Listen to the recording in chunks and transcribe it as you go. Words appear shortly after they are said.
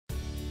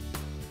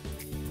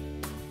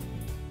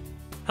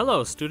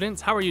Hello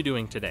students, how are you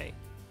doing today?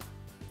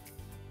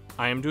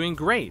 I am doing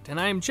great,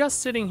 and I am just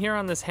sitting here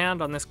on this hand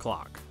on this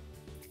clock.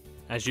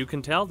 As you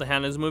can tell, the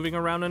hand is moving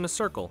around in a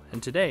circle,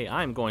 and today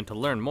I am going to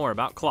learn more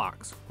about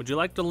clocks. Would you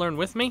like to learn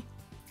with me?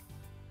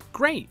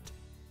 Great!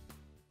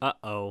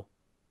 Uh-oh.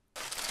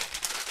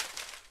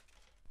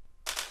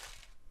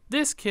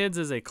 This, kids,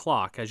 is a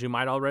clock, as you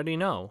might already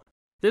know.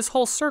 This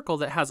whole circle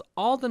that has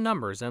all the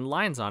numbers and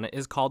lines on it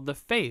is called the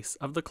face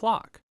of the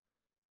clock.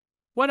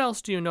 What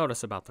else do you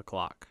notice about the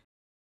clock?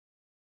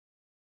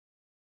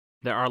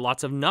 There are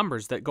lots of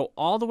numbers that go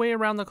all the way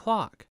around the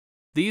clock.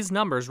 These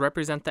numbers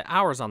represent the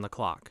hours on the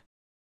clock.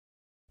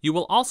 You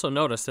will also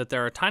notice that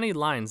there are tiny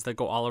lines that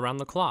go all around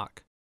the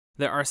clock.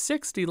 There are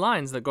 60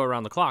 lines that go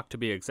around the clock to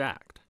be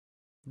exact.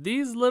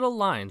 These little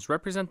lines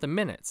represent the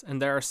minutes,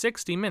 and there are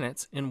 60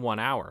 minutes in 1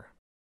 hour.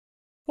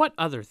 What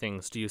other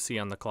things do you see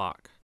on the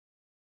clock?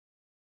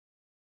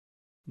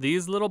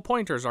 These little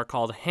pointers are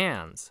called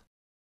hands.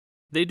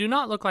 They do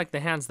not look like the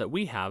hands that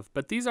we have,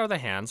 but these are the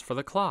hands for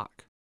the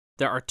clock.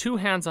 There are 2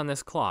 hands on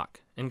this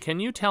clock, and can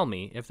you tell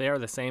me if they are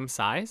the same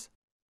size?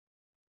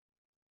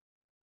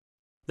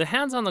 The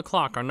hands on the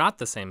clock are not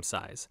the same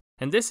size,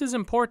 and this is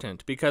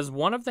important because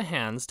one of the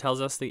hands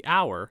tells us the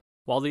hour,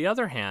 while the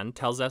other hand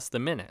tells us the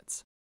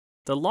minutes.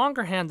 The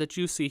longer hand that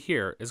you see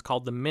here is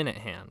called the minute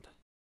hand.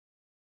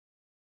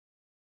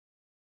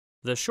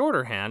 The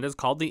shorter hand is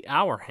called the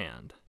hour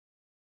hand.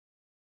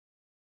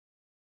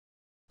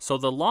 So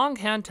the long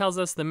hand tells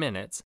us the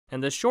minutes,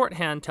 and the short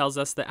hand tells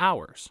us the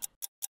hours.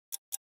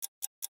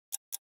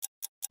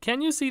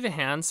 Can you see the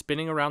hands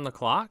spinning around the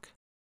clock?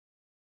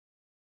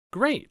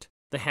 Great!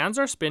 The hands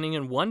are spinning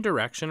in one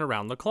direction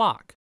around the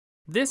clock.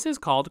 This is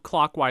called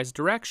clockwise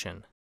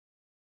direction.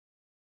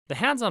 The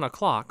hands on a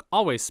clock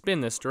always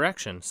spin this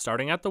direction,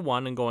 starting at the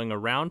 1 and going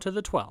around to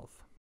the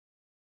 12.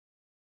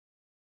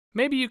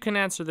 Maybe you can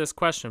answer this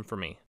question for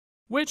me.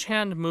 Which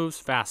hand moves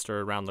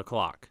faster around the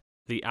clock?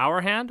 The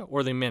hour hand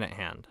or the minute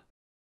hand?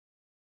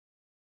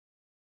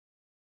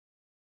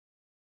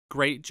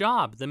 Great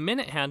job! The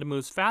minute hand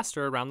moves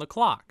faster around the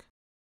clock.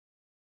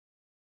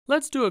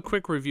 Let's do a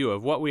quick review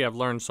of what we have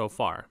learned so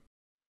far.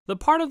 The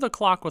part of the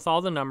clock with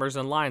all the numbers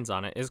and lines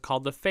on it is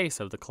called the face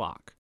of the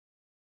clock.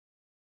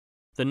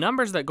 The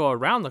numbers that go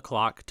around the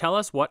clock tell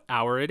us what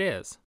hour it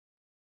is.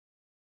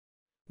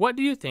 What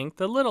do you think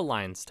the little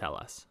lines tell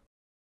us?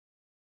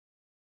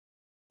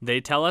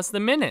 They tell us the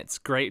minutes.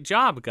 Great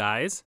job,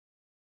 guys!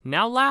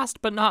 Now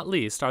last but not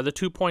least are the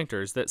 2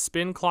 pointers that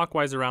spin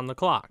clockwise around the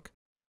clock.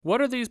 What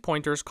are these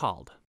pointers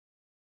called?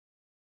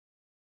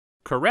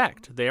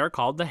 Correct, they are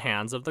called the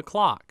hands of the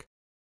clock.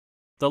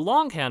 The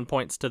long hand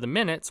points to the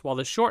minutes while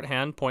the short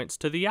hand points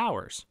to the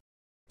hours.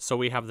 So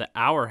we have the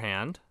hour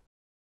hand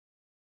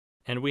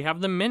and we have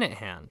the minute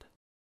hand.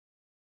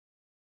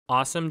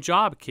 Awesome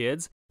job,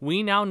 kids!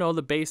 We now know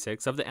the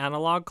basics of the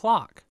analog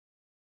clock.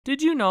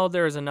 Did you know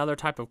there is another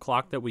type of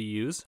clock that we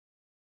use?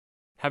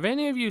 Have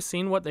any of you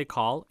seen what they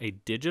call a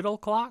digital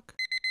clock?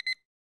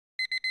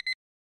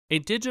 A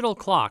digital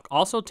clock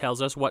also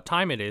tells us what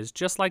time it is,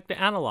 just like the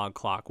analog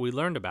clock we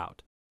learned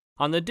about.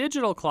 On the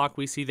digital clock,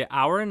 we see the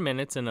hour and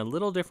minutes in a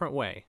little different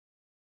way.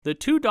 The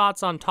 2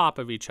 dots on top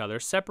of each other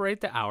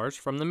separate the hours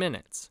from the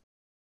minutes.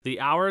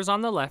 The hour is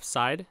on the left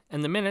side,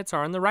 and the minutes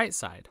are on the right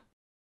side.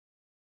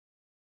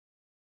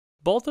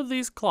 Both of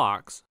these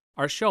clocks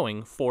are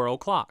showing 4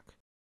 o'clock.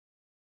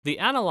 The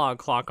analog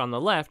clock on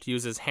the left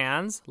uses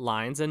hands,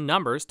 lines, and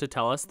numbers to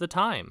tell us the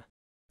time.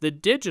 The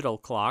digital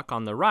clock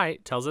on the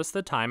right tells us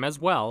the time as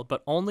well,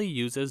 but only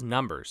uses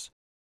numbers.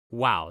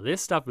 Wow,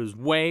 this stuff is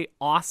way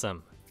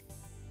awesome!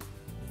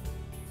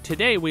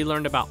 Today we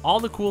learned about all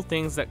the cool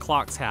things that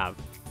clocks have.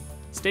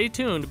 Stay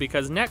tuned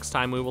because next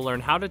time we will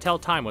learn how to tell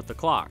time with the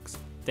clocks.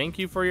 Thank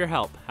you for your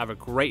help. Have a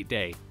great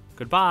day.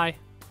 Goodbye!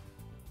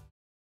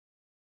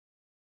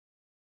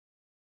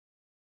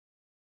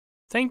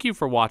 Thank you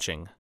for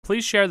watching.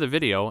 Please share the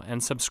video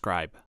and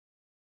subscribe.